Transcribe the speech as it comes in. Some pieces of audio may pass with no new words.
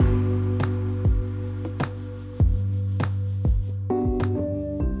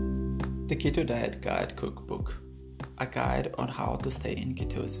The Keto Diet Guide Cookbook, a guide on how to stay in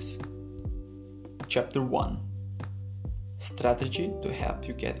ketosis. Chapter 1. Strategy to help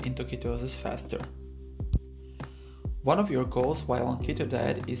you get into ketosis faster. One of your goals while on keto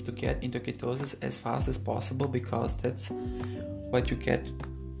diet is to get into ketosis as fast as possible because that's what you get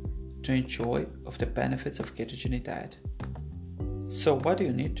to enjoy of the benefits of ketogenic diet. So what do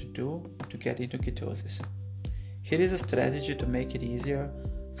you need to do to get into ketosis? Here is a strategy to make it easier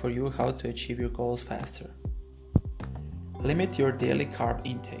for you how to achieve your goals faster. Limit your daily carb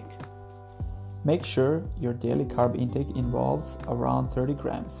intake. Make sure your daily carb intake involves around 30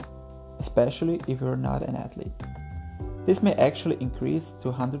 grams, especially if you're not an athlete. This may actually increase to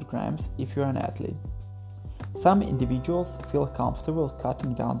 100 grams if you're an athlete. Some individuals feel comfortable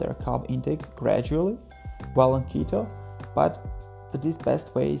cutting down their carb intake gradually while on keto, but the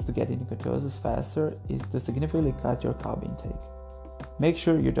best way to get into ketosis faster is to significantly cut your carb intake. Make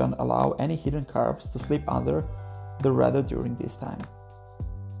sure you don't allow any hidden carbs to slip under the radar during this time.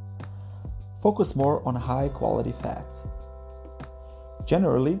 Focus more on high quality fats.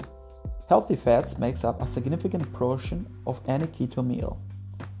 Generally, healthy fats makes up a significant portion of any keto meal,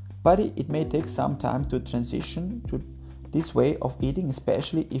 but it may take some time to transition to this way of eating,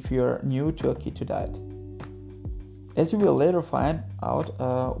 especially if you're new to a keto diet. As you will later find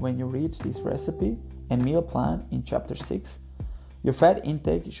out when you read this recipe and meal plan in chapter 6, your fat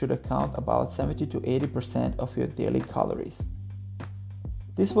intake should account about 70 to 80% of your daily calories.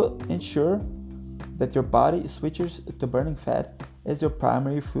 This will ensure that your body switches to burning fat as your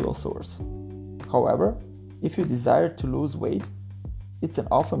primary fuel source. However, if you desire to lose weight, it's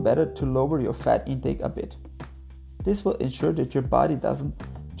often better to lower your fat intake a bit. This will ensure that your body doesn't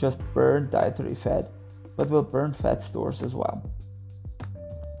just burn dietary fat, but will burn fat stores as well.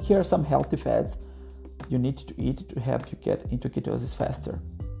 Here are some healthy fats you need to eat to help you get into ketosis faster.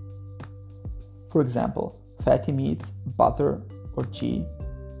 For example, fatty meats, butter or ghee,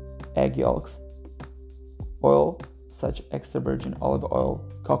 egg yolks, oil such extra virgin olive oil,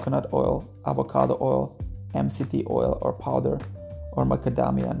 coconut oil, avocado oil, MCT oil or powder, or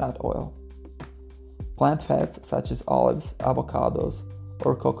macadamia nut oil. Plant fats such as olives, avocados,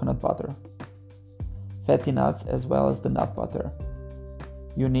 or coconut butter. Fatty nuts as well as the nut butter.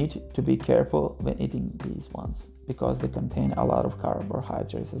 You need to be careful when eating these ones because they contain a lot of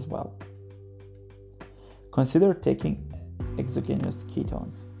carbohydrates as well. Consider taking exogenous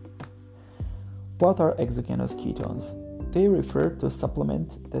ketones. What are exogenous ketones? They refer to a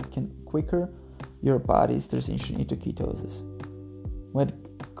supplement that can quicker your body's transition into ketosis. When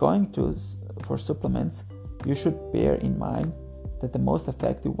going for supplements, you should bear in mind that the most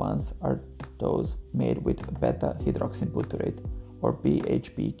effective ones are those made with beta-hydroxybutyrate or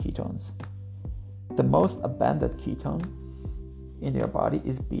BHB ketones. The most abundant ketone in your body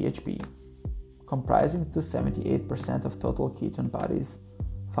is BHB, comprising to 78% of total ketone bodies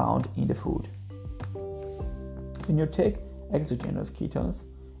found in the food. When you take exogenous ketones,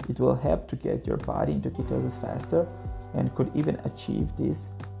 it will help to get your body into ketosis faster and could even achieve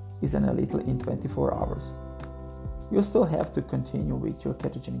this in a little in 24 hours. You still have to continue with your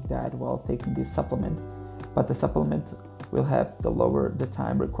ketogenic diet while taking this supplement, but the supplement will help to lower the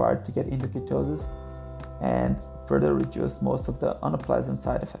time required to get into ketosis and further reduce most of the unpleasant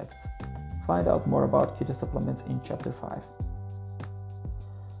side effects. Find out more about keto supplements in chapter 5.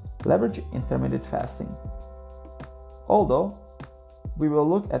 Leverage intermittent fasting. Although we will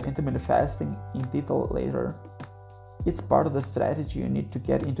look at intermittent fasting in detail later, it's part of the strategy you need to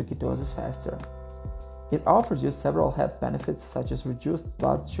get into ketosis faster. It offers you several health benefits such as reduced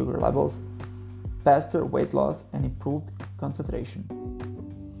blood sugar levels, faster weight loss, and improved concentration.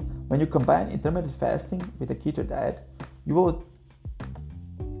 When you combine intermittent fasting with a keto diet, you will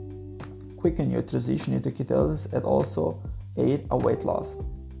quicken your transition into ketosis and also aid a weight loss.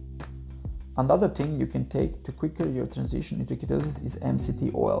 Another thing you can take to quicken your transition into ketosis is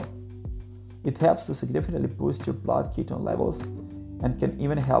MCT oil. It helps to significantly boost your blood ketone levels and can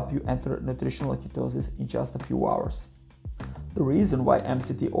even help you enter nutritional ketosis in just a few hours. The reason why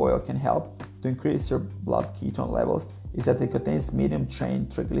MCT oil can help to increase your blood ketone levels is that it contains medium-chain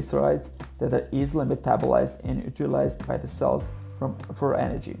triglycerides that are easily metabolized and utilized by the cells for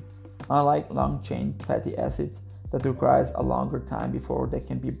energy, unlike long-chain fatty acids that requires a longer time before they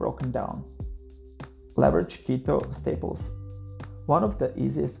can be broken down. Leverage keto staples. One of the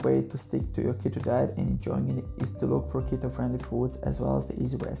easiest ways to stick to your keto diet and enjoying it is to look for keto-friendly foods as well as the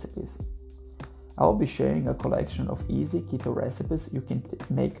easy recipes. I will be sharing a collection of easy keto recipes you can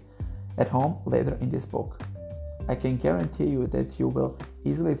make at home later in this book. I can guarantee you that you will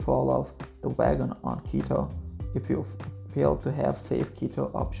easily fall off the wagon on keto if you fail to have safe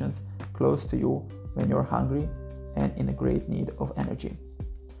keto options close to you when you're hungry and in a great need of energy.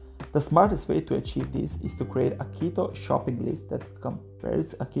 The smartest way to achieve this is to create a keto shopping list that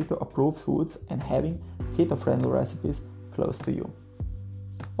compares a keto-approved foods and having keto-friendly recipes close to you.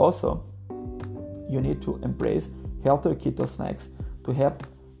 Also, you need to embrace healthier keto snacks to help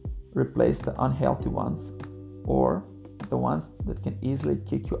replace the unhealthy ones or the ones that can easily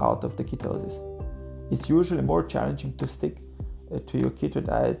kick you out of the ketosis. It's usually more challenging to stick to your keto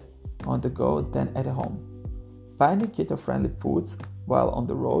diet on the go than at home. Finding keto-friendly foods while on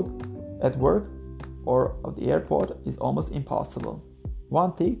the road, at work, or at the airport is almost impossible.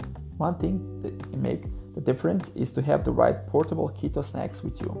 One thing that can make the difference is to have the right portable keto snacks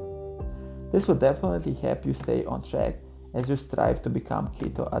with you. This will definitely help you stay on track as you strive to become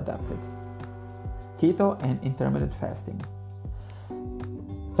keto adapted. Keto and intermittent fasting.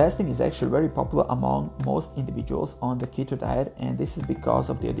 Fasting is actually very popular among most individuals on the keto diet, and this is because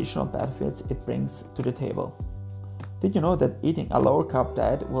of the additional benefits it brings to the table. Did you know that eating a lower carb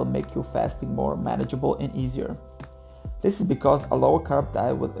diet will make your fasting more manageable and easier? This is because a lower carb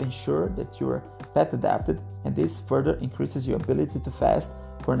diet will ensure that you are fat adapted, and this further increases your ability to fast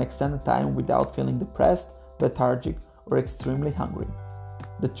for an extended time without feeling depressed, lethargic, or extremely hungry.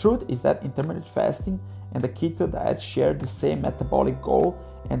 The truth is that intermittent fasting and the keto diet share the same metabolic goal,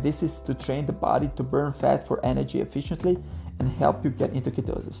 and this is to train the body to burn fat for energy efficiently and help you get into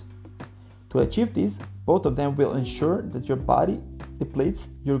ketosis. To achieve this, both of them will ensure that your body depletes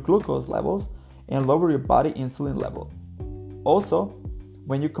your glucose levels and lower your body insulin level. Also,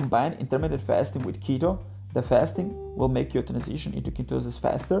 when you combine intermittent fasting with keto, the fasting will make your transition into ketosis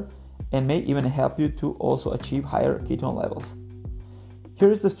faster and may even help you to also achieve higher ketone levels. Here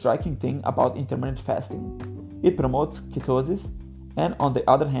is the striking thing about intermittent fasting. It promotes ketosis, and on the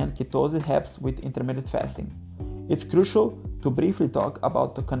other hand, ketosis helps with intermittent fasting. It's crucial to briefly talk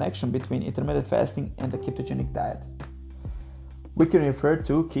about the connection between intermittent fasting and the ketogenic diet. We can refer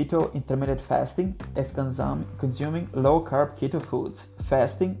to keto intermittent fasting as consuming low-carb keto foods,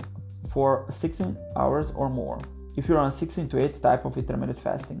 fasting for 16 hours or more, if you're on 16 to 8 type of intermittent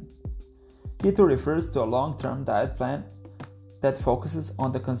fasting. Keto refers to a long-term diet plan that focuses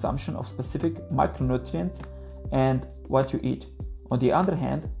on the consumption of specific micronutrients and what you eat. On the other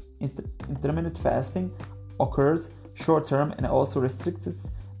hand, intermittent fasting occurs short-term and also restricts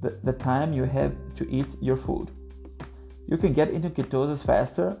the time you have to eat your food. You can get into ketosis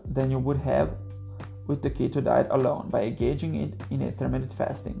faster than you would have with the keto diet alone by engaging in intermittent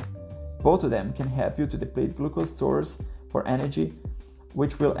fasting. Both of them can help you to deplete glucose stores for energy,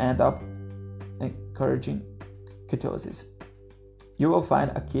 which will end up encouraging ketosis. You will find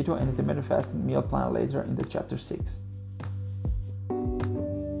a keto and intermittent fasting meal plan later in the chapter 6.